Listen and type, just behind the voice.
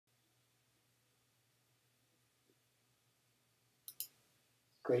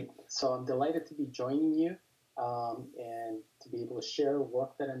Great. So I'm delighted to be joining you and to be able to share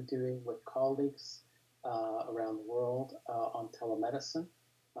work that I'm doing with colleagues around the world on telemedicine.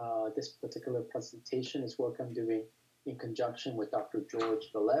 This particular presentation is work I'm doing in conjunction with Dr.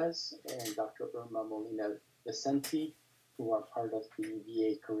 George Velez and Dr. Irma Molina Vicente, who are part of the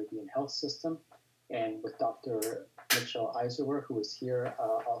VA Caribbean Health System, and with Dr. Mitchell Izower, who is here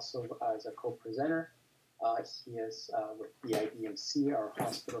also as a co-presenter. He is with BIDMC, our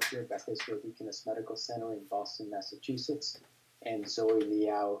hospital here, Beth Deaconess Medical Center in Boston, Massachusetts, and Zoe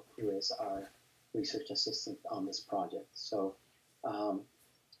Liao, who is our research assistant on this project. So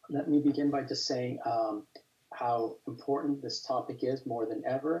let me begin by just saying how important this topic is more than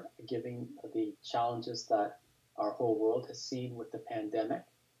ever, given the challenges that our whole world has seen with the pandemic.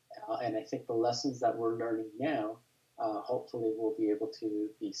 And I think the lessons that we're learning now hopefully will be able to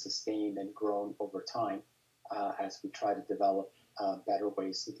be sustained and grown over time as we try to develop better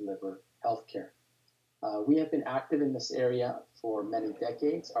ways to deliver healthcare. We have been active in this area for many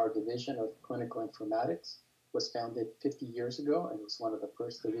decades. Our division of clinical informatics was founded 50 years ago and was one of the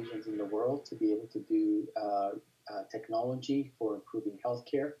first divisions in the world to be able to do technology for improving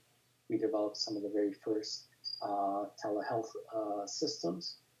healthcare. We developed some of the very first telehealth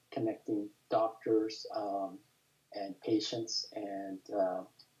systems connecting doctors and patients and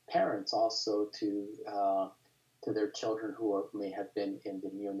parents also to their children who may have been in the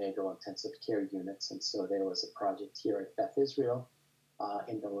neonatal intensive care units. And so there was a project here at Beth Israel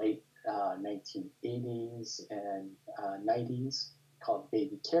in the late 1980s and 90s called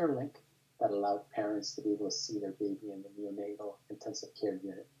Baby Care Link that allowed parents to be able to see their baby in the neonatal intensive care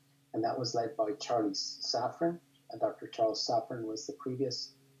unit. And that was led by Charlie Safran. Dr. Charles Safran was the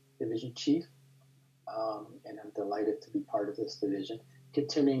previous division chief. And I'm delighted to be part of this division,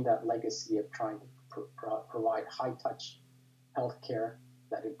 continuing that legacy of trying to provide high-touch healthcare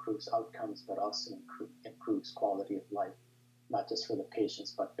that improves outcomes, but also improves quality of life, not just for the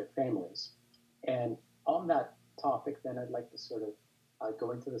patients, but their families. And on that topic, then I'd like to sort of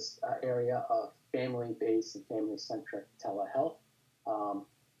go into this area of family-based and family-centric telehealth.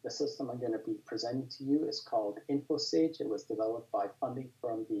 The system I'm going to be presenting to you is called INFOSAGE. It was developed by funding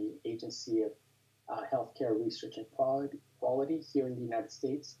from the Agency of Healthcare Research and Quality here in the United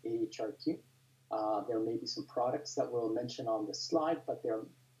States, AHRQ. There may be some products that we'll mention on this slide, but they're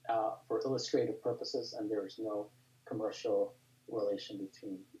for illustrative purposes, and there is no commercial relation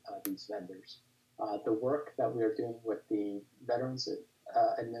between these vendors. The work that we are doing with the Veterans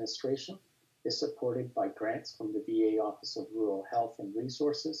Administration is supported by grants from the VA Office of Rural Health and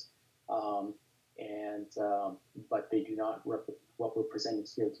Resources, but they do not what we're presenting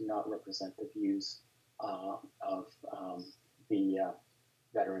here do not represent the views of the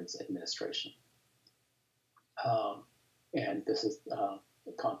Veterans Administration. And this is the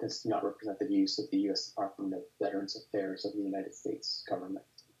contents do not represent the views of the U.S. Department of Veterans Affairs of the United States government.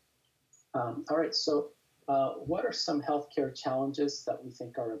 All right, so what are some healthcare challenges that we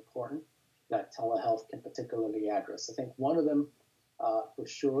think are important that telehealth can particularly address? I think one of them for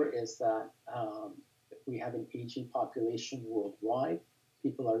sure is that we have an aging population worldwide.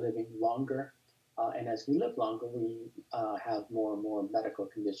 People are living longer, and as we live longer, we have more and more medical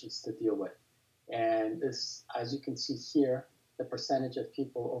conditions to deal with. And this, as you can see here, the percentage of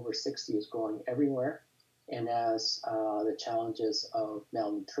people over 60 is growing everywhere. And as the challenges of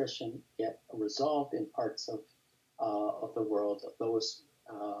malnutrition get resolved in parts of the world, those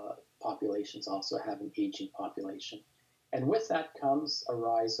populations also have an aging population. And with that comes a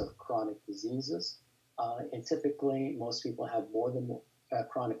rise of chronic diseases. And typically, most people have more than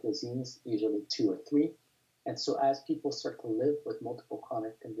chronic disease, usually 2 or 3. And so as people start to live with multiple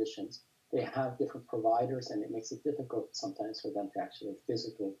chronic conditions, they have different providers, and it makes it difficult sometimes for them to actually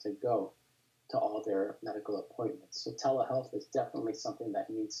physically to go to all their medical appointments. So telehealth is definitely something that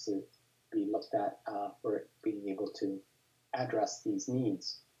needs to be looked at for being able to address these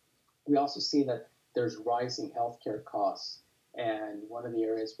needs. We also see that there's rising healthcare costs, and one of the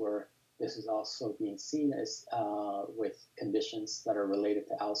areas where this is also being seen is with conditions that are related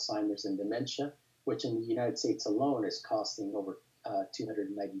to Alzheimer's and dementia, which in the United States alone is costing over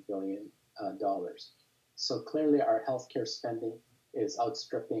 $290 billion. So clearly our healthcare spending is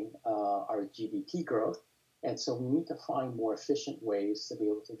outstripping our GDP growth. And so we need to find more efficient ways to be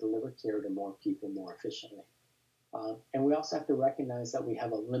able to deliver care to more people more efficiently. And we also have to recognize that we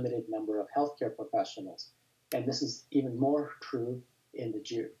have a limited number of healthcare professionals. And this is even more true in the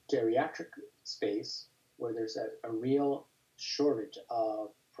geriatric space, where there's a real shortage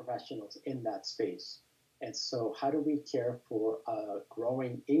of professionals in that space. And so how do we care for a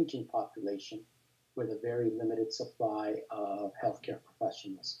growing aging population with a very limited supply of healthcare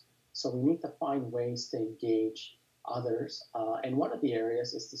professionals. So we need to find ways to engage others. And one of the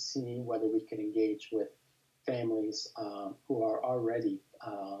areas is to see whether we can engage with families who are already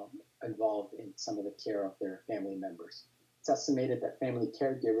involved in some of the care of their family members. It's estimated that family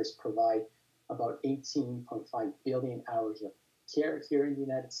caregivers provide about 18.5 billion hours of care here in the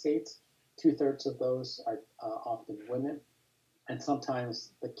United States. 2/3 of those are often women. And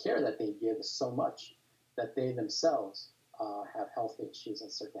sometimes the care that they give is so much that they themselves have health issues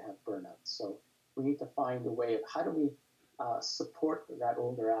and start to have burnout. So we need to find a way of how do we support that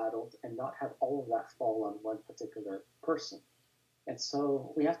older adult and not have all of that fall on one particular person. And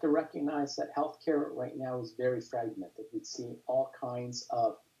so we have to recognize that healthcare right now is very fragmented. We see all kinds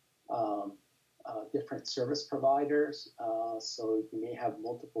of different service providers. So you may have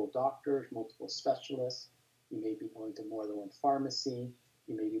multiple doctors, multiple specialists. You may be going to more than one pharmacy.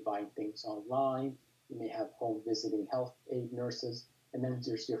 You may be buying things online. You may have home visiting health aid nurses. And then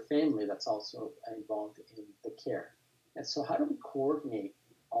there's your family that's also involved in the care. And so how do we coordinate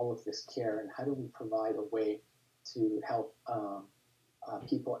all of this care, and how do we provide a way to help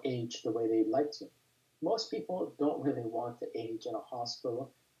people age the way they'd like to? Most people don't really want to age in a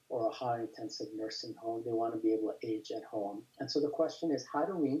hospital or a high-intensive nursing home. They want to be able to age at home. And so the question is, how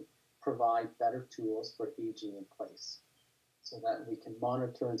do we provide better tools for aging in place so that we can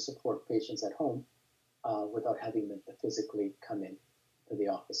monitor and support patients at home without having them to physically come in to the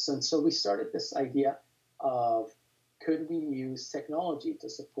office? And so we started this idea of, could we use technology to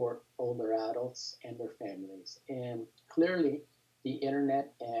support older adults and their families? And clearly, the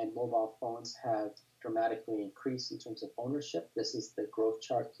internet and mobile phones have dramatically increased in terms of ownership. This is the growth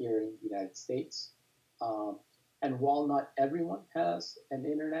chart here in the United States. And while not everyone has an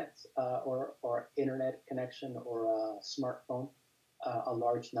internet or internet connection or a smartphone, a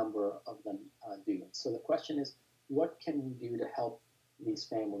large number of them do. So the question is, what can we do to help these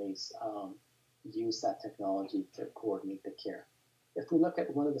families use that technology to coordinate the care? If we look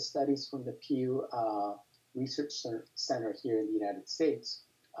at one of the studies from the Pew Research Center here in the United States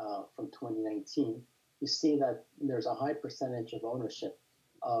from 2019, you see that there's a high percentage of ownership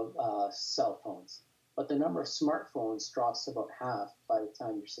of cell phones. But the number of smartphones drops about half by the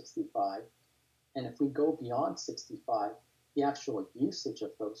time you're 65. And if we go beyond 65, the actual usage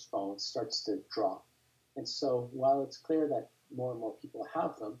of those phones starts to drop. And so while it's clear that more and more people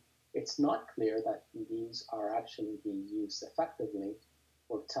have them, it's not clear that these are actually being used effectively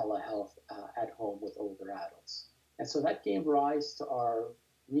for telehealth at home with older adults. And so that gave rise to our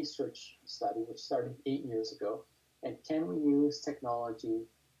research study, which started 8 years ago. And can we use technology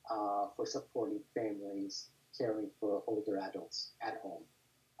for supporting families caring for older adults at home?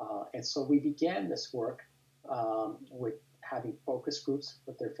 And so we began this work with having focus groups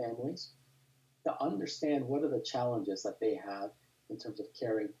with their families to understand what are the challenges that they have in terms of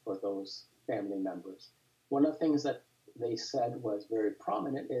caring for those family members. One of the things that they said was very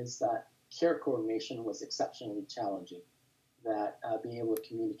prominent is that care coordination was exceptionally challenging, that being able to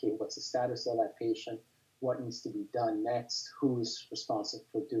communicate what's the status of that patient, what needs to be done next, who's responsible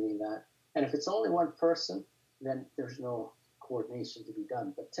for doing that. And if it's only one person, then there's no coordination to be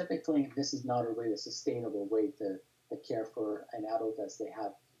done. But typically, this is not a really sustainable way to care for an adult as they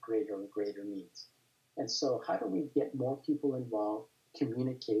have greater and greater needs. And so how do we get more people involved,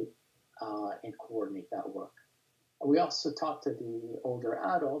 communicate, and coordinate that work? We also talked to the older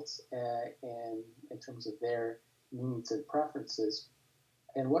adults and in terms of their needs and preferences.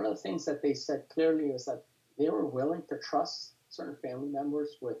 And one of the things that they said clearly is that they were willing to trust certain family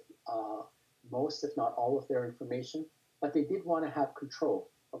members with most, if not all, of their information, but they did want to have control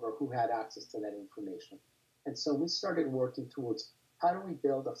over who had access to that information. And so we started working towards, how do we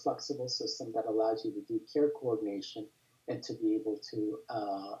build a flexible system that allows you to do care coordination and to be able to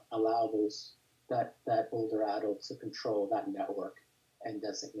allow that older adult to control that network and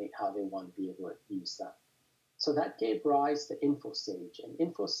designate how they want to be able to use that. So that gave rise to INFOSAGE. And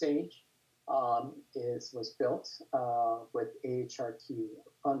INFOSAGE was built with AHRQ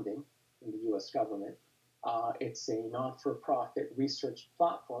funding from the US government. It's a non-for-profit research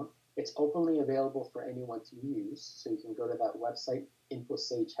platform. It's openly available for anyone to use. So you can go to that website,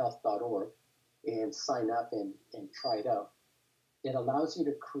 infosagehealth.org, and sign up and try it out. It allows you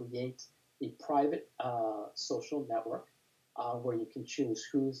to create a private social network where you can choose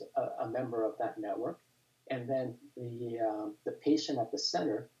who's a member of that network. And then the patient at the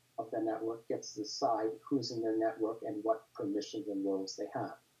center of the network gets to decide who's in their network and what permissions and roles they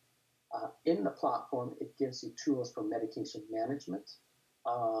have. In the platform, it gives you tools for medication management.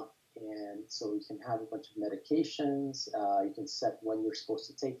 And so you can have a bunch of medications. You can set when you're supposed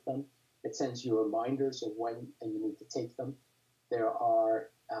to take them. It It sends you reminders of when you need to take them. There are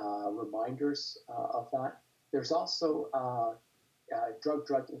reminders of that. There's also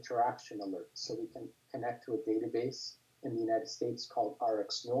drug-drug interaction alerts. So we can connect to a database in the United States called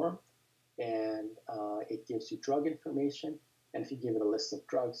RxNorm, and it gives you drug information. And if you give it a list of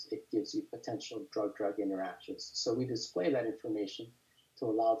drugs, it gives you potential drug-drug interactions. So we display that information to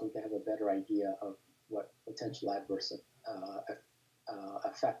allow them to have a better idea of what potential adverse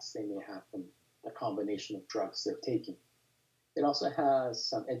effects they may have from the combination of drugs they're taking. It also has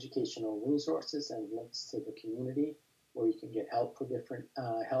some educational resources and links to the community where you can get help for different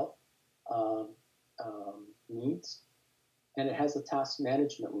health needs. And it has a task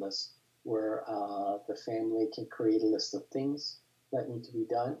management list where the family can create a list of things that need to be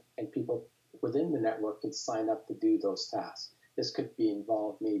done, and people within the network can sign up to do those tasks. This could be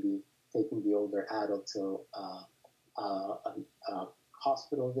involved maybe taking the older adult to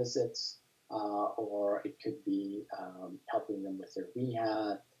hospital visits, or it could be helping them with their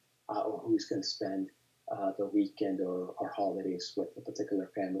rehab, or who's going to spend the weekend or holidays with a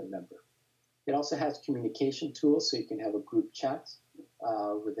particular family member. It also has communication tools, so you can have a group chat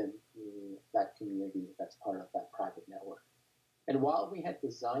within that community that's part of that private network. And while we had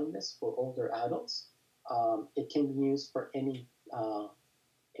designed this for older adults, it can be used for any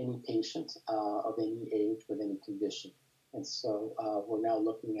patient of any age with any condition. And so we're now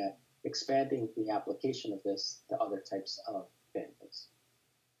looking at expanding the application of this to other types of families.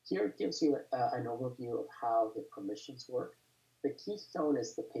 Here it gives you an overview of how the permissions work. The keystone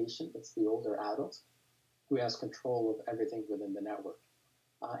is the patient, it's the older adult who has control of everything within the network.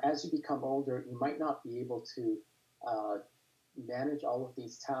 As you become older, you might not be able to manage all of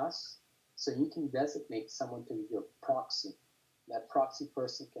these tasks, so you can designate someone to be your proxy. That proxy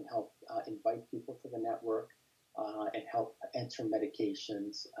person can help invite people to the network and help enter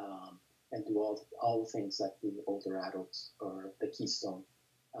medications and do all the things that the older adults or the keystone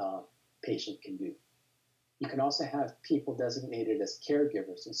patient can do. You can also have people designated as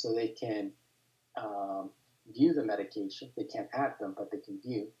caregivers, and so they can view the medication. They can't add them, but they can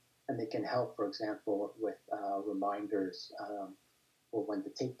view, and they can help, for example, with reminders for when to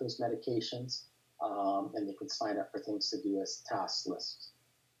take those medications, and they can sign up for things to do as task lists.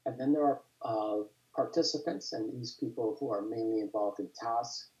 And then there are participants, and these people who are mainly involved in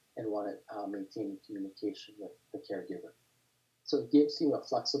tasks and want to maintain communication with the caregiver. So it gives you a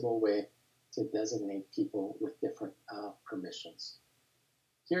flexible way to designate people with different permissions.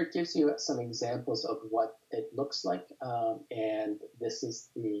 Here it gives you some examples of what it looks like, and this is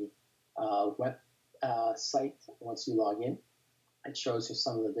the web site once you log in. It shows you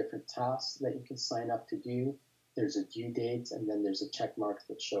some of the different tasks that you can sign up to do. There's a due date, and then there's a check mark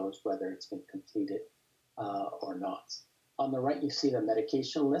that shows whether it's been completed or not. On the right, you see the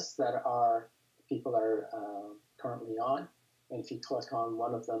medication list that people are currently on. And if you click on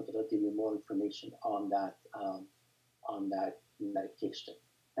one of them, it'll give you more information on that medication.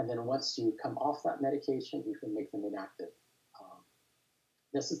 And then once you come off that medication, you can make them inactive.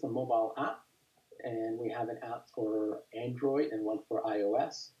 This is the mobile app, and we have an app for Android and one for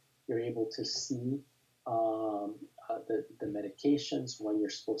iOS. You're able to see the medications, when you're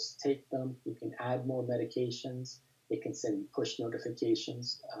supposed to take them. You can add more medications. It can send you push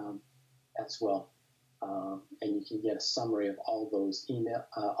notifications as well. And you can get a summary of all those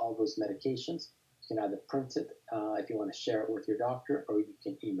medications. You can either print it if you want to share it with your doctor, or you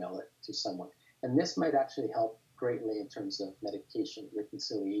can email it to someone. And this might actually help greatly in terms of medication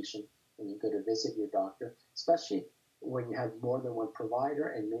reconciliation when you go to visit your doctor, especially when you have more than one provider,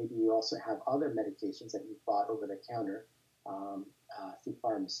 and maybe you also have other medications that you bought over the counter through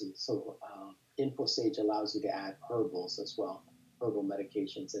pharmacy. So INFOSAGE allows you to add herbals as well, herbal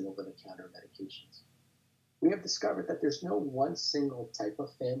medications and over-the-counter medications. We have discovered that there's no one single type of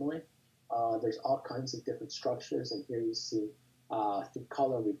family. There's all kinds of different structures, and here you see through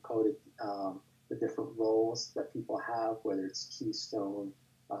color we've coded the different roles that people have, whether it's keystone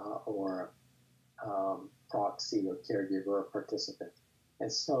or proxy or caregiver or participant.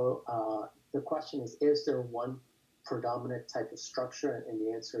 And so the question is there one predominant type of structure? And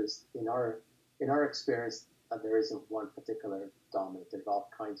the answer is, in our experience, there isn't one particular dominant. There's all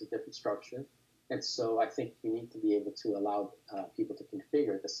kinds of different structures. And so I think you need to be able to allow people to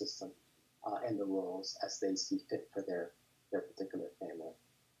configure the system and the roles as they see fit for their particular family.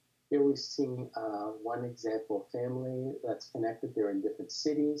 Here we've seen one example of family that's connected. They're in different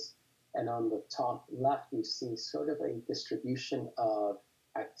cities. And on the top left, you see sort of a distribution of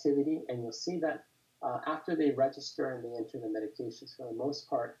activity. And you'll see that after they register and they enter the medications, for the most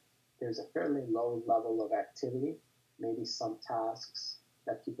part, there's a fairly low level of activity, maybe some tasks,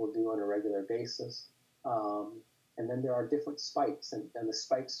 that people do on a regular basis. And then there are different spikes, and the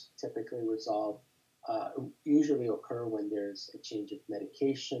spikes typically usually occur when there's a change of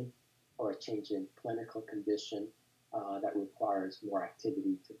medication or a change in clinical condition that requires more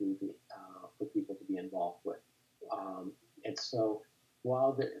activity for people to be involved with. And so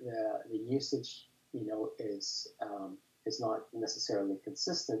while the usage, is not necessarily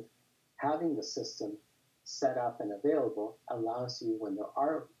consistent, having the system set up and available allows you, when there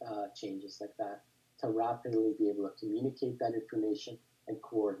are changes like that, to rapidly be able to communicate that information and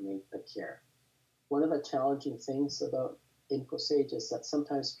coordinate the care. One of the challenging things about INFOSAGE is that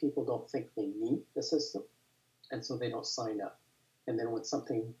sometimes people don't think they need the system, and so they don't sign up. And then when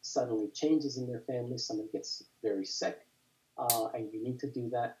something suddenly changes in their family, someone gets very sick, and you need to do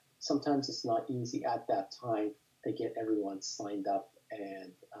that, sometimes it's not easy at that time to get everyone signed up,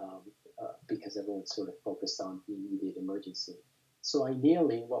 and because everyone's sort of focused on the immediate emergency. So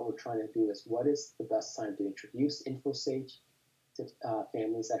ideally, what we're trying to do is, what is the best time to introduce INFOSAGE to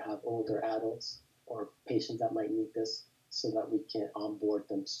families that have older adults or patients that might need this, so that we can onboard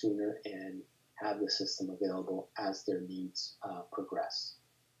them sooner and have the system available as their needs progress.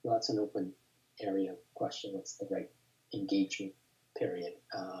 So that's an open area question. What's the right engagement period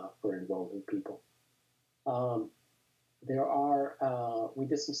for enrolling people? We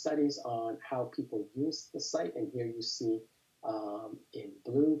did some studies on how people use the site, and here you see in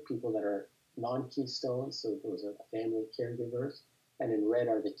blue people that are non-keystones, so those are the family caregivers, and in red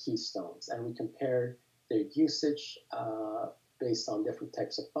are the keystones. And we compared their usage based on different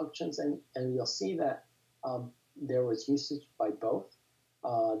types of functions, and you'll see that there was usage by both.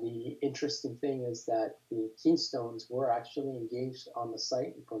 The interesting thing is that the keystones were actually engaged on the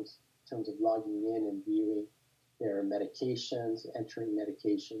site in terms of logging in and viewing their medications, entering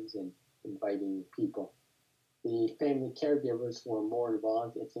medications, and inviting people. The family caregivers were more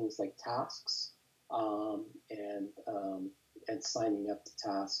involved in things like tasks and signing up to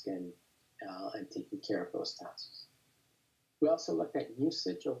tasks and taking care of those tasks. We also looked at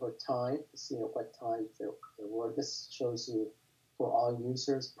usage over time to see at what times there were. This shows you for all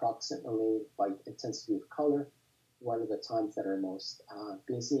users approximately by intensity of color what are the times that are most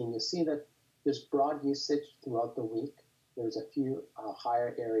busy. And you'll see that there's broad usage throughout the week. There's a few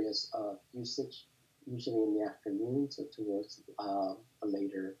higher areas of usage, usually in the afternoon, so towards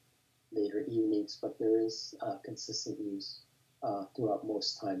later evenings, but there is consistent use throughout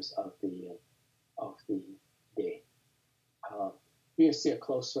most times of the day. Here you see a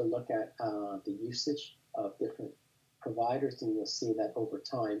closer look at the usage of different providers, and you'll see that over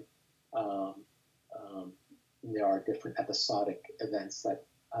time there are different episodic events that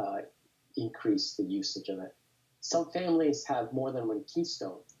increase the usage of it. Some families have more than one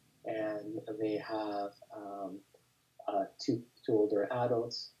keystone, and they have two older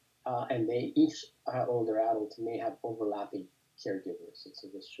adults, and they each older adult may have overlapping caregivers, and so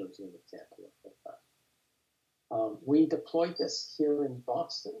this shows you an example of that. We deployed this here in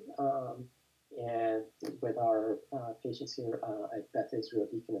Boston, and with our patients here at Beth Israel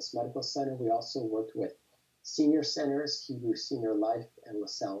Deaconess Medical Center. We also worked with senior centers, Hebrew Senior Life and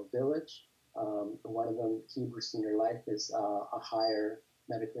LaSalle Village. One of them, Hebrew Senior Life, is a higher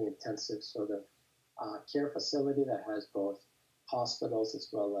medically intensive sort of care facility that has both hospitals as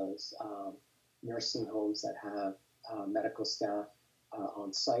well as nursing homes that have medical staff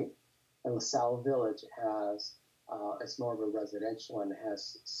on site. And LaSalle Village has it's more of a residential and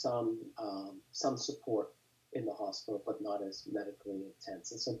has some support in the hospital, but not as medically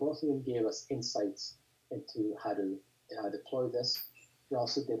intense. And so both of them gave us insights into how to deploy this. We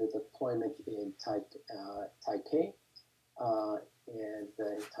also did a deployment in Taipei and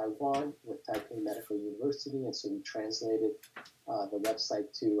in Taiwan with Taipei Medical University, and so we translated the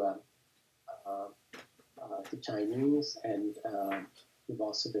website to Chinese, and we've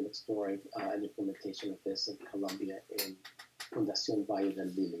also been exploring an implementation of this in Colombia, in Fundación Valle del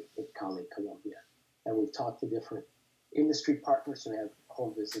Lili in Cali, Colombia. And we've talked to different industry partners who have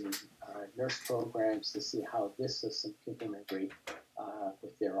home visiting nurse programs to see how this system can integrate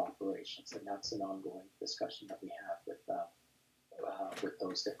with their operations. And that's an ongoing discussion that we have with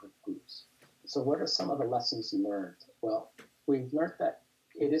those different groups. So what are some of the lessons learned? Well, we've learned that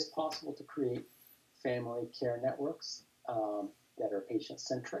it is possible to create family care networks that are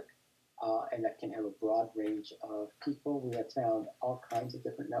patient-centric and that can have a broad range of people. We have found all kinds of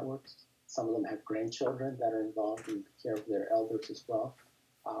different networks. Some of them have grandchildren that are involved in the care of their elders as well.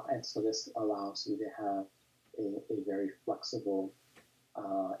 And so this allows you to have a very flexible,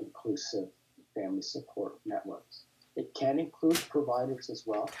 inclusive family support networks. It can include providers as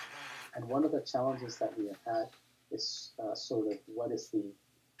well. And one of the challenges that we have had is sort of what is the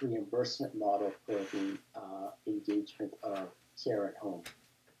reimbursement model for the engagement of care at home.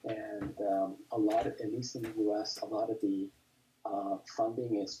 And a lot of, at least in the US, a lot of the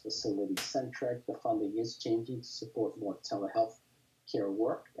funding is facility-centric. The funding is changing to support more telehealth care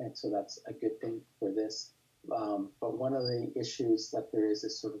work, and so that's a good thing for this. But one of the issues that there is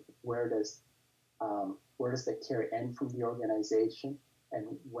sort of where does the care end from the organization, and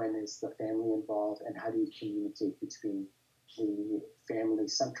when is the family involved, and how do you communicate between the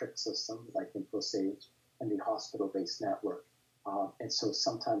family-centric system like INFOSAGE and the hospital-based network? And so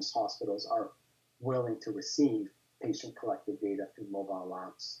sometimes hospitals are willing to receive patient-collected data through mobile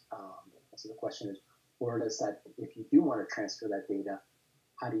apps. So the question is, where does that, if you do want to transfer that data,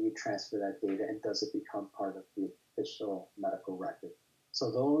 how do you transfer that data, and does it become part of the official medical record?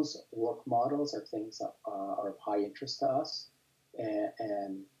 So those work models are things that are of high interest to us,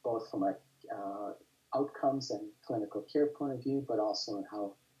 and both from a outcomes and clinical care point of view, but also in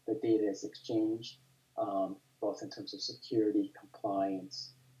how the data is exchanged, both in terms of security,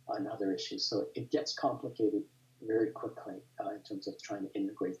 compliance, and other issues. So it gets complicated very quickly in terms of trying to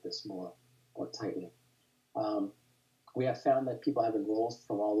integrate this more tightly. We have found that people have enrolled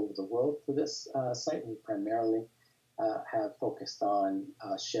from all over the world for this site. We primarily have focused on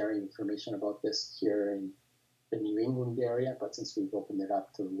sharing information about this here in the New England area, but since we've opened it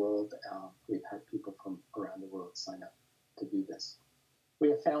up to the world, we've had people from around the world sign up to do this. We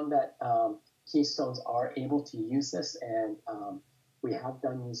have found that Keystones are able to use this, and we have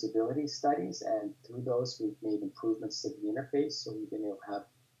done usability studies, and through those we've made improvements to the interface, so we've been able to have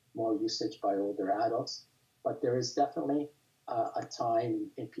more usage by older adults. But there is definitely a time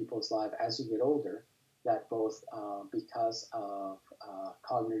in people's life as you get older that both because of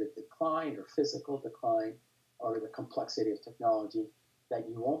cognitive decline or physical decline or the complexity of technology, that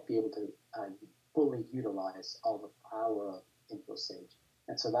you won't be able to fully utilize all the power of InfoSage.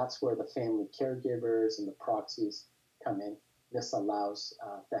 And so that's where the family caregivers and the proxies come in. This allows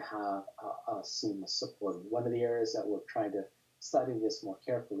to have a seamless support. One of the areas that we're trying to study this more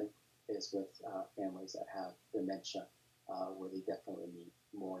carefully is with families that have dementia, where they definitely need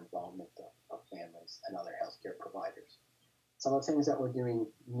more involvement of families and other healthcare providers. Some of the things that we're doing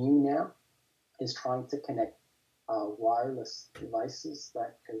new now is trying to connect wireless devices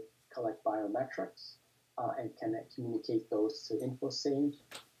that could collect biometrics and communicate those to InfoSage.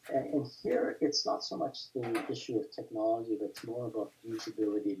 And here, it's not so much the issue of technology, but it's more about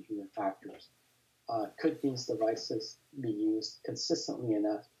usability and human factors. Could these devices be used consistently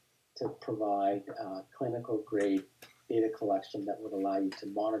enough to provide clinical grade data collection that would allow you to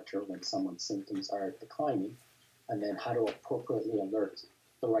monitor when someone's symptoms are declining, and then how to appropriately alert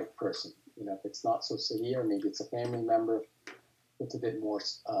the right person? You know, if it's not so severe, maybe it's a family member. If it's a bit more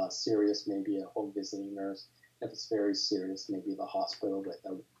serious, maybe a home visiting nurse. If it's very serious, maybe the hospital with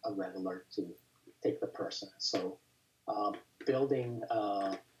a red alert to take the person. So building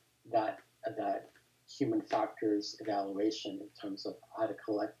that human factors evaluation in terms of how to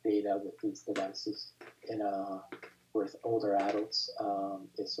collect data with these devices with older adults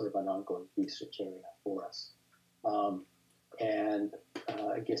is sort of an ongoing research area for us. And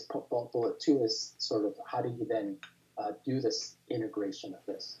I guess bullet 2 is sort of how do you then do this integration of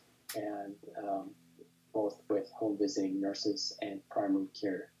this, and both with home visiting nurses and primary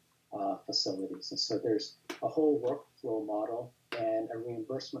care facilities. And so there's a whole workflow model and a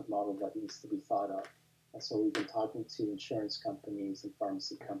reimbursement model that needs to be thought of. And so we've been talking to insurance companies and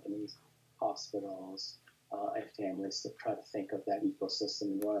pharmacy companies, hospitals, and families to try to think of that ecosystem.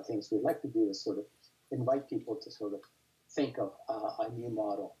 And one of the things we'd like to do is sort of invite people to sort of think of a new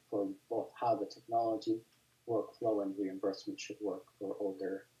model for both how the technology, workflow, and reimbursement should work for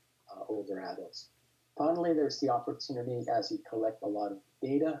older adults. Finally, there's the opportunity as you collect a lot of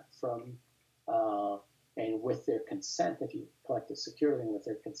data from, and with their consent, if you collect it securely and with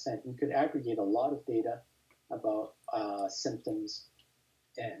their consent, you could aggregate a lot of data about symptoms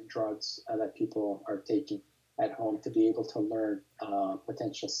and drugs that people are taking at home to be able to learn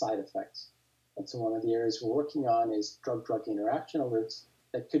potential side effects. And so one of the areas we're working on is drug-drug interaction alerts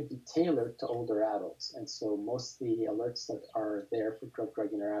that could be tailored to older adults. And so most of the alerts that are there for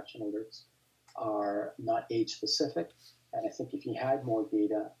drug-drug interaction alerts are not age-specific. And I think if you had more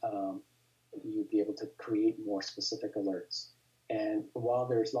data, you'd be able to create more specific alerts. And while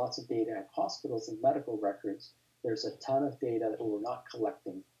there's lots of data at hospitals and medical records, there's a ton of data that we're not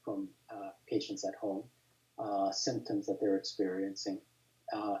collecting from patients at home, symptoms that they're experiencing.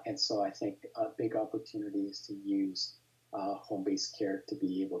 And so I think a big opportunity is to use home-based care to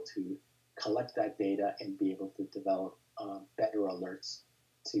be able to collect that data and be able to develop better alerts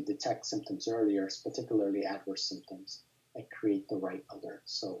to detect symptoms earlier, particularly adverse symptoms, and create the right alert.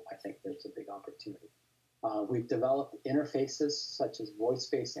 So I think there's a big opportunity. We've developed interfaces such as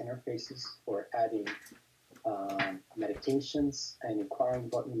voice-based interfaces for adding medications and inquiring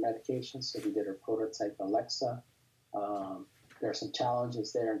about new medications. So we did a prototype Alexa. There are some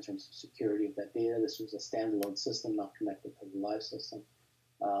challenges there in terms of security of that data. This was a standalone system, not connected to the live system.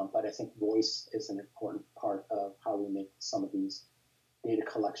 But I think voice is an important part of how we make some of these data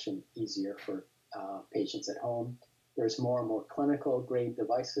collection easier for patients at home. There's more and more clinical grade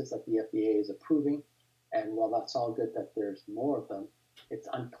devices that the FDA is approving. And while that's all good that there's more of them, it's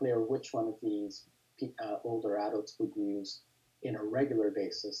unclear which one of these older adults would use in a regular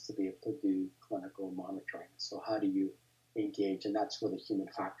basis to be able to do clinical monitoring. So how do you engage? And that's where the human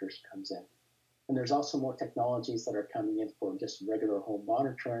factors comes in. And there's also more technologies that are coming in for just regular home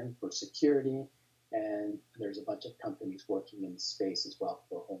monitoring, for security, and there's a bunch of companies working in the space as well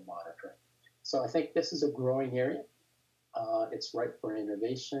for home monitoring. So I think this is a growing area. It's ripe for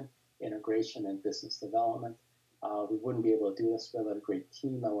innovation, integration, and business development. We wouldn't be able to do this without a great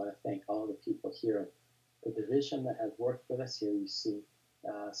team. I want to thank all the people here at the division that have worked with us. Here you see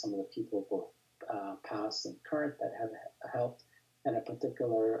some of the people, both past and current, that have helped. And a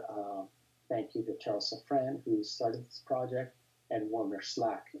particular thank you to Charles Safran, who started this project, and Warner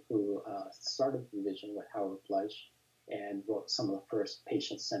Slack, who started the division with Howard Bleich and wrote some of the first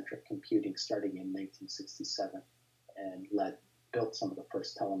patient-centric computing starting in 1967 and built some of the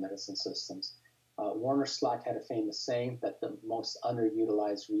first telemedicine systems. Warner Slack had a famous saying that the most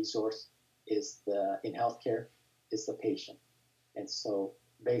underutilized resource in healthcare is the patient. And so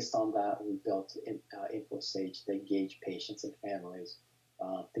based on that, we built INFOSAGE to engage patients and families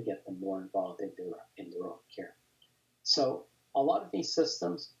to get them more involved in their own care. So a lot of these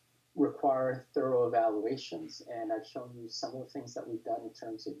systems require thorough evaluations, and I've shown you some of the things that we've done in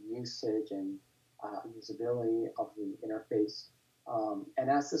terms of usage and usability of the interface. And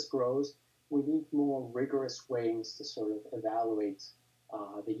as this grows, we need more rigorous ways to sort of evaluate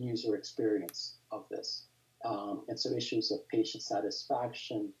the user experience of this. And so issues of patient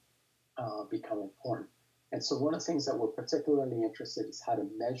satisfaction become important. And so one of the things that we're particularly interested in is how to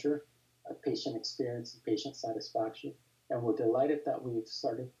measure patient experience and patient satisfaction. And we're delighted that we've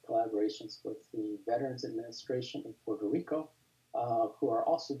started collaborations with the Veterans Administration in Puerto Rico, who are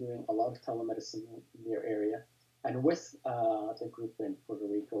also doing a lot of telemedicine in their area. And with the group in Puerto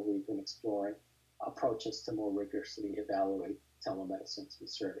Rico, we've been exploring approaches to more rigorously evaluate telemedicine through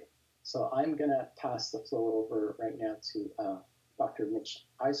survey. So I'm going to pass the floor over right now to Dr. Mitch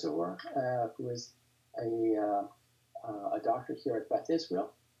Izower, who is a doctor here at Beth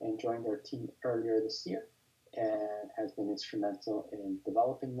Israel and joined our team earlier this year and has been instrumental in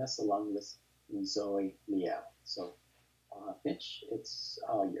developing this along with Zoe Liao. So Mitch, it's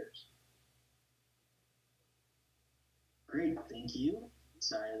all yours. Great, thank you.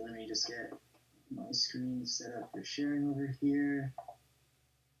 Sorry, let me just get my screen set up for sharing over here.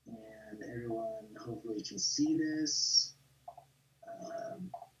 And everyone hopefully can see this.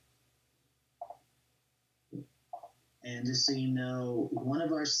 And just so you know, one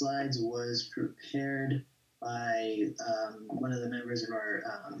of our slides was prepared by one of the members of our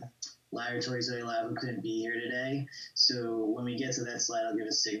laboratory, Zoe Lab, who couldn't be here today. So when we get to that slide, I'll give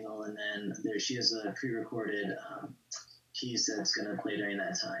a signal, and then she has a pre-recorded piece that's going to play during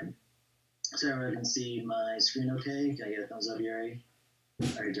that time. So everyone can see my screen okay? Can I get a thumbs up, Yuri?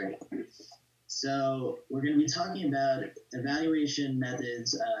 All right, great. So we're going to be talking about evaluation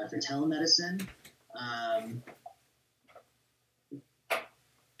methods for telemedicine.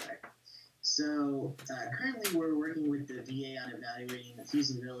 So currently we're working with the VA on evaluating the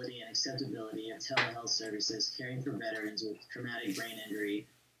feasibility and acceptability of telehealth services caring for veterans with traumatic brain injury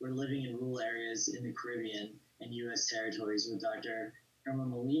who are living in rural areas in the Caribbean and U.S. territories with Dr. Irma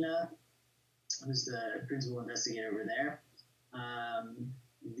Molina, who's the principal investigator over there.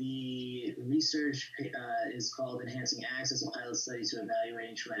 The research is called Enhancing Access, a pilot study to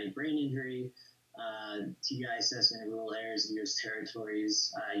evaluating traumatic brain injury, TBI assessment in rural areas of U.S.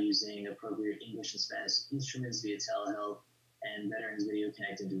 territories using appropriate English and Spanish instruments via telehealth and Veterans Video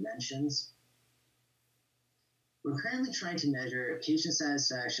Connect interventions. We're currently trying to measure patient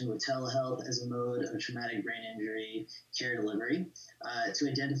satisfaction with telehealth as a mode of traumatic brain injury care delivery, to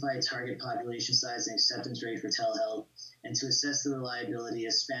identify target population size and acceptance rate for telehealth, and to assess the reliability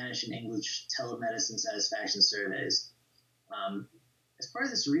of Spanish and English telemedicine satisfaction surveys. As part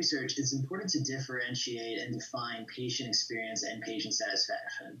of this research, it's important to differentiate and define patient experience and patient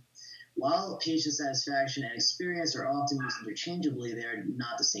satisfaction. While patient satisfaction and experience are often used interchangeably, they are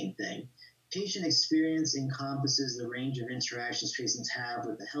not the same thing. Patient experience encompasses the range of interactions patients have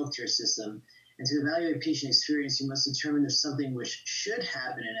with the healthcare system And to evaluate patient experience, you must determine if something which should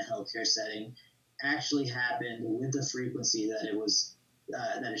happen in a healthcare setting actually happened with the frequency that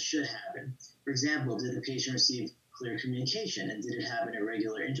it should happen. For example, did the patient receive clear communication, and did it happen at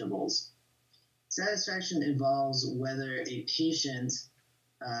regular intervals? Satisfaction involves whether a patient's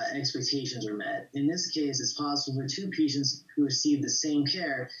expectations are met. In this case, it's possible for two patients who receive the same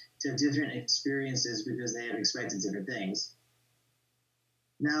care to have different experiences because they have expected different things.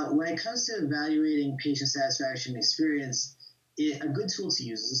 Now, when it comes to evaluating patient satisfaction experience, a good tool to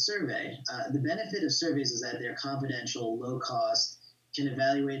use is a survey. The benefit of surveys is that they're confidential, low cost, can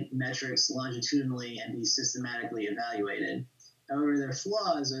evaluate metrics longitudinally and be systematically evaluated. However, their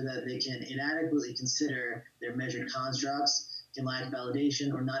flaws are that they can inadequately consider their measured constructs, can lack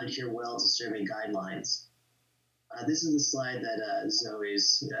validation, or not adhere well to survey guidelines. This is the slide that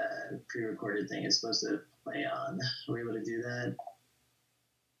Zoe's pre-recorded thing is supposed to play on. Are we able to do that?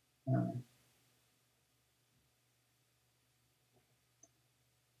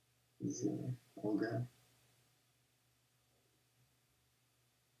 Olga.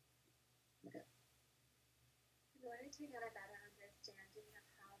 Okay. In order to get a better understanding of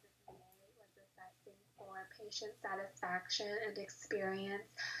how the VA was assessing for patient satisfaction and experience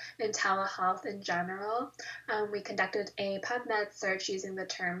in telehealth in general, we conducted a PubMed search using the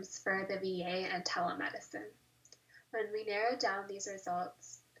terms for the VA and telemedicine. When we narrowed down these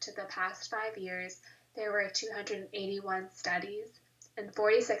results to the past 5 years, there were 281 studies, and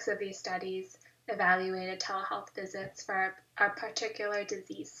 46 of these studies evaluated telehealth visits for a particular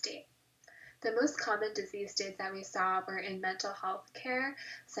disease state. The most common disease states that we saw were in mental health care,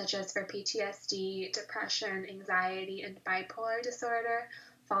 such as for PTSD, depression, anxiety, and bipolar disorder,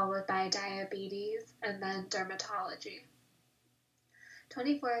 followed by diabetes, and then dermatology.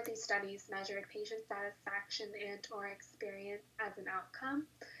 24 of these studies measured patient satisfaction and/or experience as an outcome,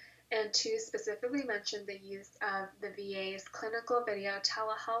 and 2 specifically mentioned the use of the VA's Clinical Video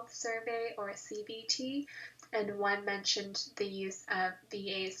Telehealth Survey, or CVT, and 1 mentioned the use of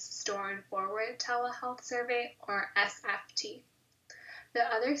VA's Store and Forward Telehealth Survey, or SFT. The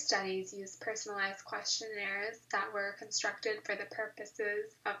other studies used personalized questionnaires that were constructed for the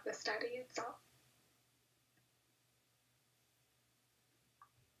purposes of the study itself.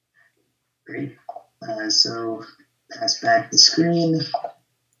 Great. So pass back the screen.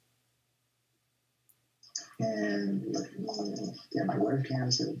 And let me get my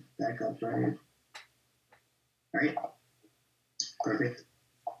webcam set back up right. All right. Perfect.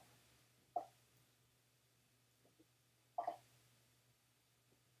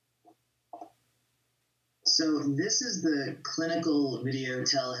 So this is the Clinical Video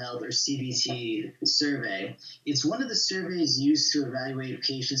Telehealth, or CVT, survey. It's one of the surveys used to evaluate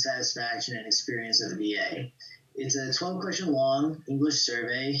patient satisfaction and experience at the VA. It's a 12-question long English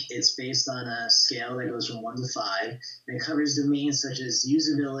survey. It's based on a scale that goes from 1 to 5, and it covers domains such as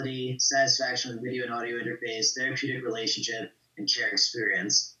usability, satisfaction with video and audio interface, therapeutic relationship, and care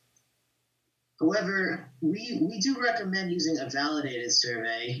experience. However, we do recommend using a validated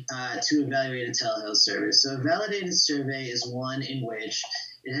survey to evaluate a telehealth service. So a validated survey is one in which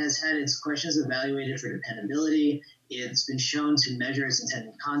it has had its questions evaluated for dependability, it's been shown to measure its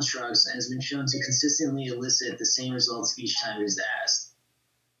intended constructs, and has been shown to consistently elicit the same results each time it is asked.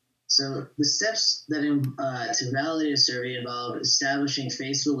 So the steps that to validate a survey involve establishing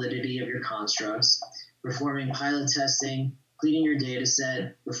face validity of your constructs, performing pilot testing, cleaning your data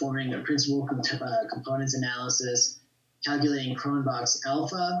set, performing a principal components analysis, calculating Cronbach's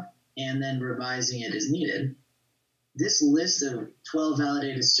alpha, and then revising it as needed. This list of 12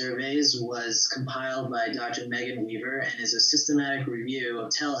 validated surveys was compiled by Dr. Megan Weaver and is a systematic review of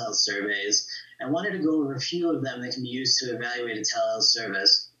telehealth surveys. I wanted to go over a few of them that can be used to evaluate a telehealth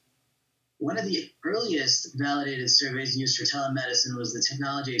service. One of the earliest validated surveys used for telemedicine was the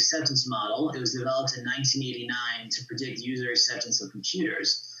technology acceptance model. It was developed in 1989 to predict user acceptance of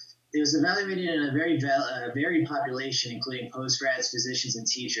computers. It was evaluated in a very varied population, including postgrads, physicians, and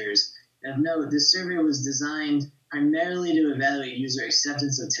teachers. And of note, this survey was designed primarily to evaluate user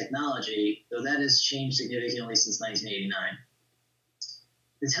acceptance of technology, though that has changed significantly since 1989.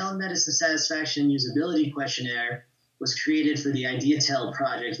 The Telemedicine Satisfaction and Usability Questionnaire was created for the IdeaTel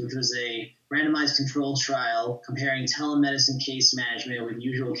project, which was a randomized controlled trial comparing telemedicine case management with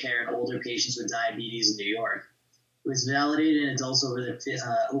usual care in older patients with diabetes in New York. It was validated in adults over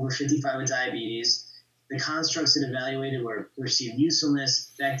 55 with diabetes. The constructs it evaluated were perceived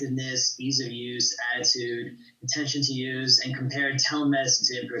usefulness, effectiveness, ease of use, attitude, intention to use, and compared telemedicine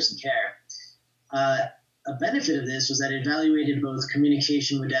to in-person care. A benefit of this was that it evaluated both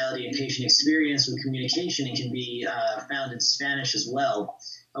communication modality and patient experience with communication, and can be found in Spanish as well.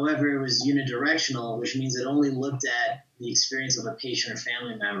 However, it was unidirectional, which means it only looked at the experience of a patient or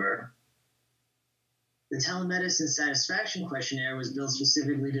family member. The telemedicine satisfaction questionnaire was built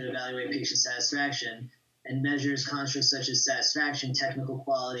specifically to evaluate patient satisfaction and measures constructs such as satisfaction, technical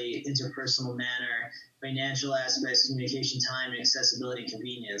quality, interpersonal manner, financial aspects, communication time, and accessibility and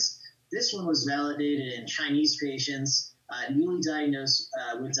convenience. This one was validated in Chinese patients, newly diagnosed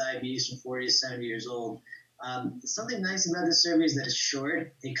with diabetes from 40 to 70 years old. Something nice about this survey is that it's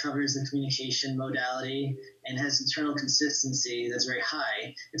short. It covers the communication modality and has internal consistency that's very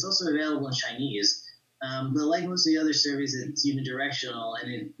high. It's also available in Chinese. But like most of the other surveys, it's unidirectional,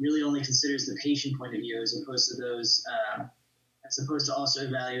 and it really only considers the patient point of view as opposed to also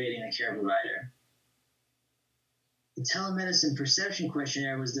evaluating the care provider. The telemedicine perception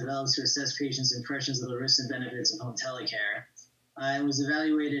questionnaire was developed to assess patients' impressions of the risks and benefits of home telecare. It was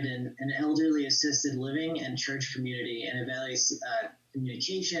evaluated in an elderly assisted living and church community and evaluates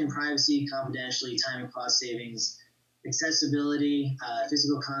communication, privacy, confidentiality, time and cost savings, accessibility,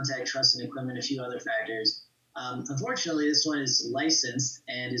 physical contact, trust and equipment, a few other factors. Unfortunately, this one is licensed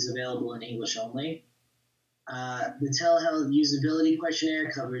and is available in English only. The Telehealth usability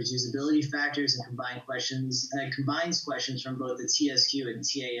questionnaire covers usability factors and combines questions from both the TSQ and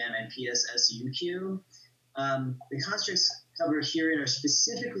TAM and PSSUQ. The constructs covered herein are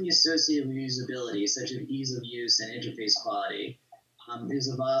specifically associated with usability, such as ease of use and interface quality. It is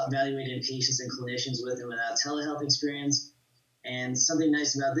evaluated in patients and clinicians with and without telehealth experience. And something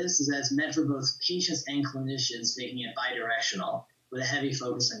nice about this is that it's meant for both patients and clinicians, making it bidirectional with a heavy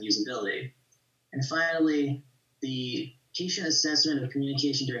focus on usability. And finally, the patient assessment of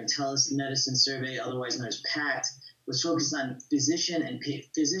communication during telemedicine survey, otherwise known as PACT, was focused on physician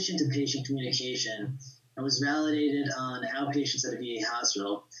to patient communication and was validated on outpatients at a VA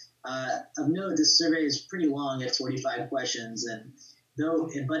hospital. Of note, this survey is pretty long at 45 questions,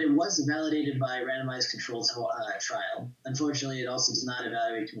 but it was validated by a randomized controlled trial. Unfortunately, it also does not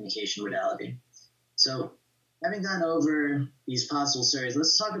evaluate communication modality. So, having gone over these possible surveys,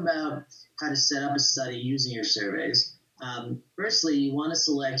 let's talk about how to set up a study using your surveys. Firstly, you want to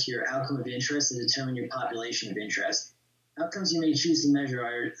select your outcome of interest and determine your population of interest. Outcomes you may choose to measure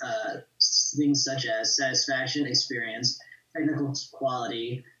are things such as satisfaction, experience, technical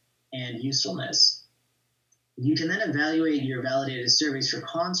quality, and usefulness. You can then evaluate your validated surveys for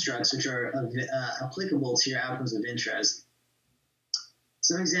constructs which are applicable to your outcomes of interest.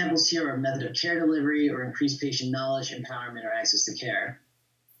 Some examples here are method of care delivery or increased patient knowledge, empowerment, or access to care.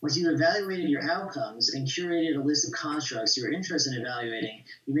 Once you've evaluated your outcomes and curated a list of constructs you're interested in evaluating,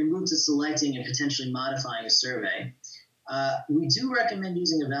 you may move to selecting and potentially modifying a survey. We do recommend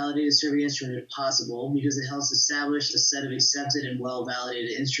using a validated survey instrument if possible because it helps establish a set of accepted and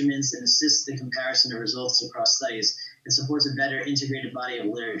well-validated instruments and assists the comparison of results across studies and supports a better integrated body of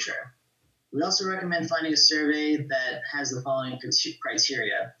literature. We also recommend finding a survey that has the following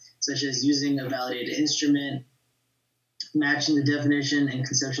criteria, such as using a validated instrument, matching the definition and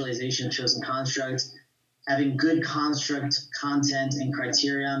conceptualization of chosen construct, having good construct content and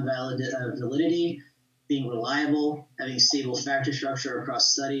criterion validity, being reliable, having stable factor structure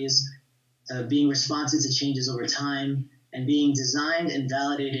across studies, being responsive to changes over time, and being designed and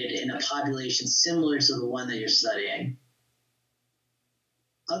validated in a population similar to the one that you're studying.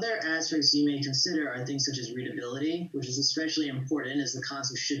 Other aspects you may consider are things such as readability, which is especially important as the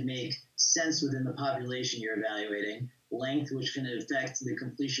concept should make sense within the population you're evaluating, length, which can affect the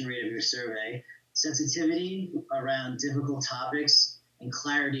completion rate of your survey, sensitivity around difficult topics and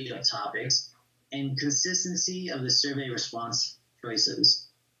clarity of topics, and consistency of the survey response choices.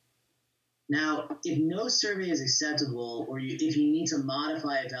 Now, if no survey is acceptable, or if you need to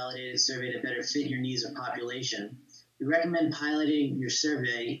modify a validated survey to better fit your needs or population, we recommend piloting your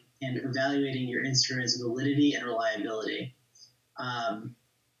survey and evaluating your instrument's validity and reliability.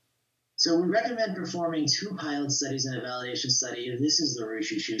 So we recommend performing 2 pilot studies and a validation study if this is the route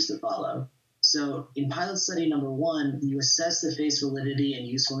you choose to follow. So in pilot study number 1, you assess the face validity and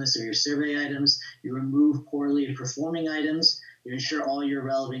usefulness of your survey items, you remove poorly performing items, you ensure all your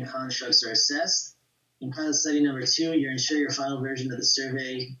relevant constructs are assessed. In pilot study number 2, you ensure your final version of the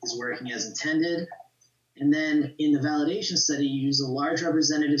survey is working as intended. And then in the validation study, you use a large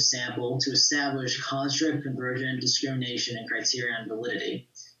representative sample to establish construct, conversion, discrimination, and criterion validity.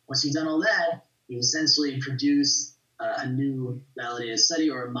 Once you've done all that, you essentially produce a new validated study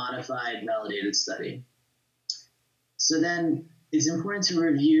or a modified validated study. So then it's important to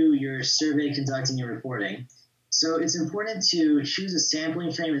review your survey conducting and reporting. So it's important to choose a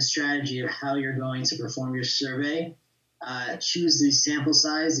sampling frame and strategy of how you're going to perform your survey. Choose the sample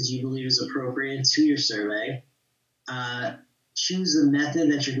size that you believe is appropriate to your survey. choose the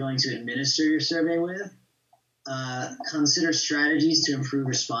method that you're going to administer your survey with. Consider strategies to improve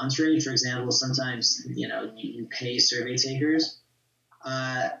response rate. For example, sometimes you pay survey takers.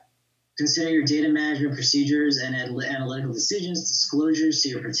 Consider your data management procedures and analytical decisions, disclosures to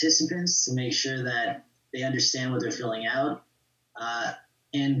your participants to make sure that they understand what they're filling out,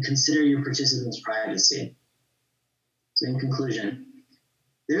 and consider your participants' privacy. So in conclusion,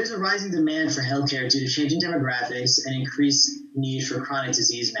 there is a rising demand for healthcare due to changing demographics and increased need for chronic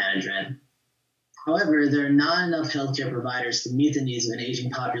disease management. However, there are not enough healthcare providers to meet the needs of an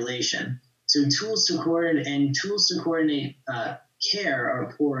aging population, so tools to coordinate care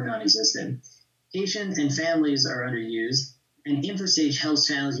are poor or non-existent. Patients and families are underused, and INFOSAGE helps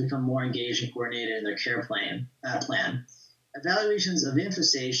families become more engaged and coordinated in their care plan. Evaluations of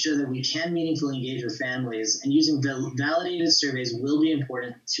INFOSAGE show that we can meaningfully engage with families, and using validated surveys will be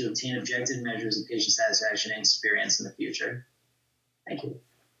important to obtain objective measures of patient satisfaction and experience in the future. Thank you.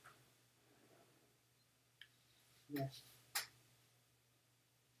 Yes.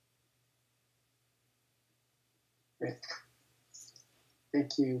 Great.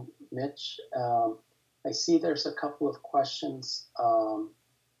 Thank you, Mitch. I see there's a couple of questions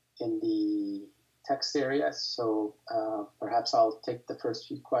in the text area, so perhaps I'll take the first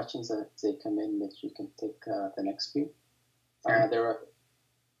few questions, and as they come in, Mitch, you can take the next few. There are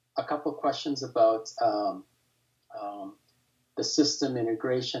a couple of questions about the system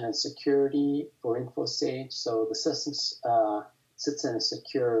integration and security for INFOSAGE. So the system sits in a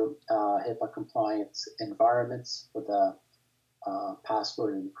secure HIPAA-compliant environment with a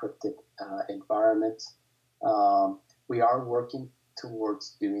password encrypted environment. We are working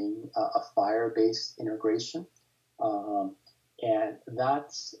towards doing a FHIR-based integration, and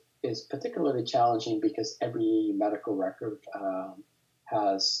that is particularly challenging because every medical record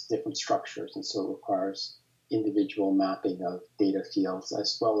has different structures, and so it requires individual mapping of data fields,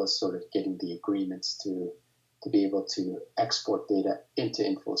 as well as sort of getting the agreements to be able to export data into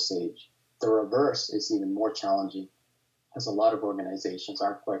INFOSAGE. The reverse is even more challenging, as a lot of organizations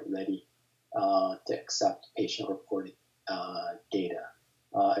aren't quite ready to accept patient-reported data.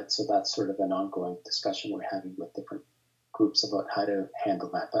 And so that's sort of an ongoing discussion we're having with different groups about how to handle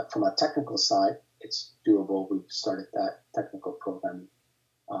that. But from a technical side, it's doable. We've started that technical program.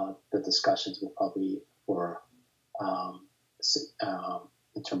 The discussions will probably, for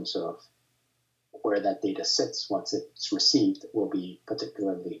in terms of where that data sits once it's received, will be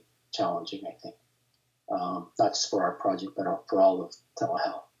particularly challenging, I think. Not just for our project, but for all of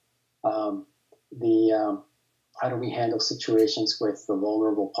telehealth. How do we handle situations with the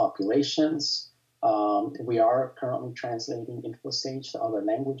vulnerable populations? We are currently translating INFOSAGE to other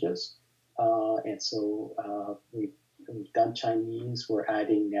languages. And so we've done Chinese. We're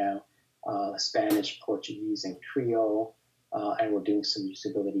adding now Spanish, Portuguese, and Creole. And we're doing some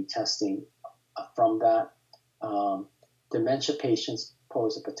usability testing from that. Dementia patients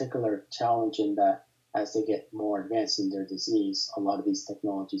pose a particular challenge in that as they get more advanced in their disease, a lot of these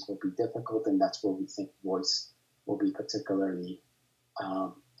technologies will be difficult, and that's where we think voice will be particularly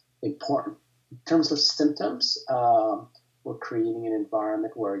important. In terms of symptoms, we're creating an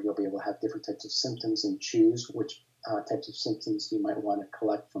environment where you'll be able to have different types of symptoms and choose which types of symptoms you might want to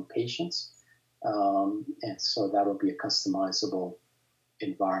collect from patients. And so that'll be a customizable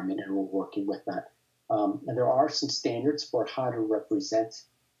environment, and we're working with that. And there are some standards for how to represent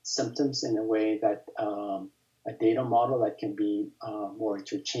symptoms in a way that a data model that can be more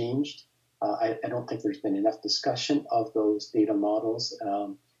interchanged. I don't think there's been enough discussion of those data models,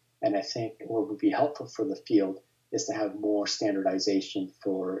 and I think what would be helpful for the field is to have more standardization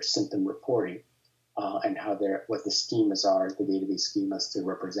for symptom reporting and what the schemas are, the database schemas to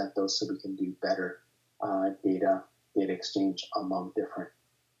represent those, so we can do better data exchange among different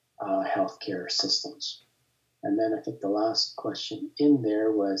healthcare systems. And then I think the last question in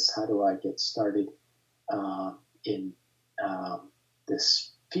there was, how do I get started in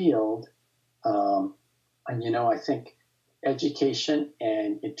this field? And, I think education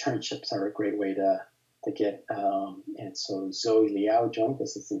and internships are a great way to get. And so Zoe Liao joined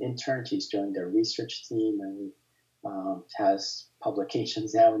us as an intern. She's joined our research team, and has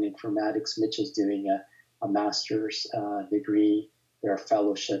publications now in informatics. Mitch is doing a master's degree. There are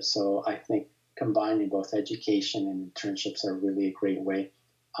fellowships. So I think combining both education and internships are really a great way,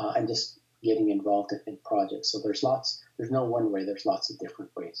 and just getting involved in projects. So there's no one way, there's lots of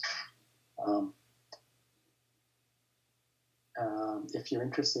different ways. If you're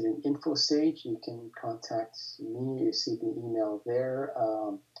interested in INFOSAGE, you can contact me. You see the email there,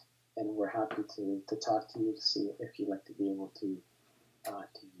 and we're happy to talk to you to see if you'd like to be able to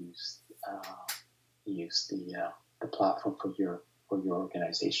use the platform for your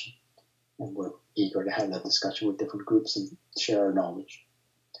organization. And we're eager to have that discussion with different groups and share our knowledge.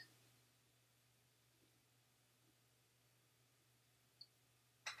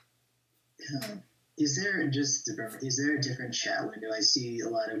 Is there a different chat window? I see a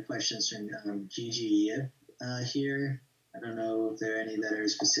lot of questions from Gigi here. I don't know if there are any that are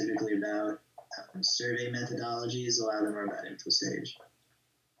specifically about survey methodologies. A lot of them are about InfoSage.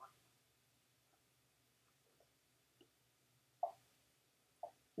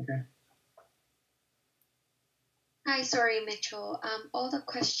 Okay. Hi, sorry, Mitchell. All the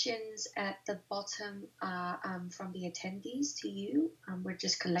questions at the bottom are from the attendees to you. We're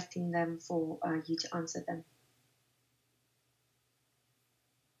just collecting them for you to answer them.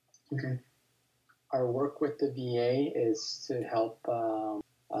 Okay. Our work with the VA is to help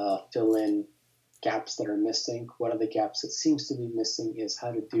fill in gaps that are missing. One of the gaps that seems to be missing is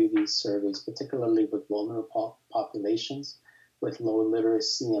how to do these surveys, particularly with vulnerable populations, with low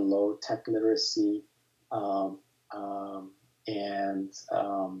literacy and low tech literacy, and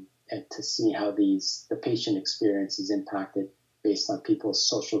to see how the patient experience is impacted based on people's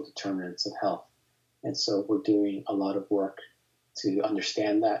social determinants of health. And so we're doing a lot of work to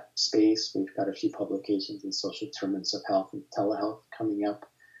understand that space. We've got a few publications in social determinants of health and telehealth coming up.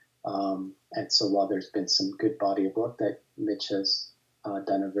 And so while there's been some good body of work that Mitch has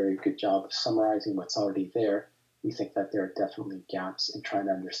done a very good job of summarizing what's already there, we think that there are definitely gaps in trying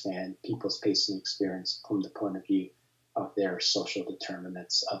to understand people's patient experience from the point of view of their social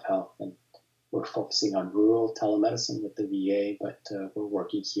determinants of health. And we're focusing on rural telemedicine with the VA, but we're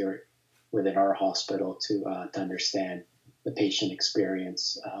working here within our hospital to understand the patient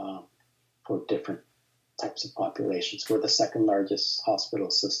experience for different types of populations. We're the second largest hospital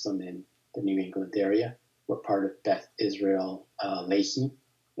system in the New England area. We're part of Beth Israel Lahey.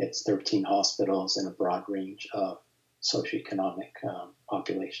 It's 13 hospitals and a broad range of socioeconomic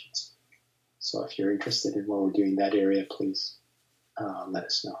populations. So if you're interested in what we're doing in that area, please let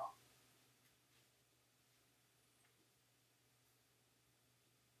us know.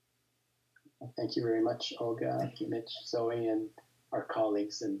 Thank you very much, Olga, Mitch, Zoe, and our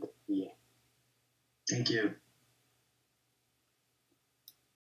colleagues in the VA. Thank you.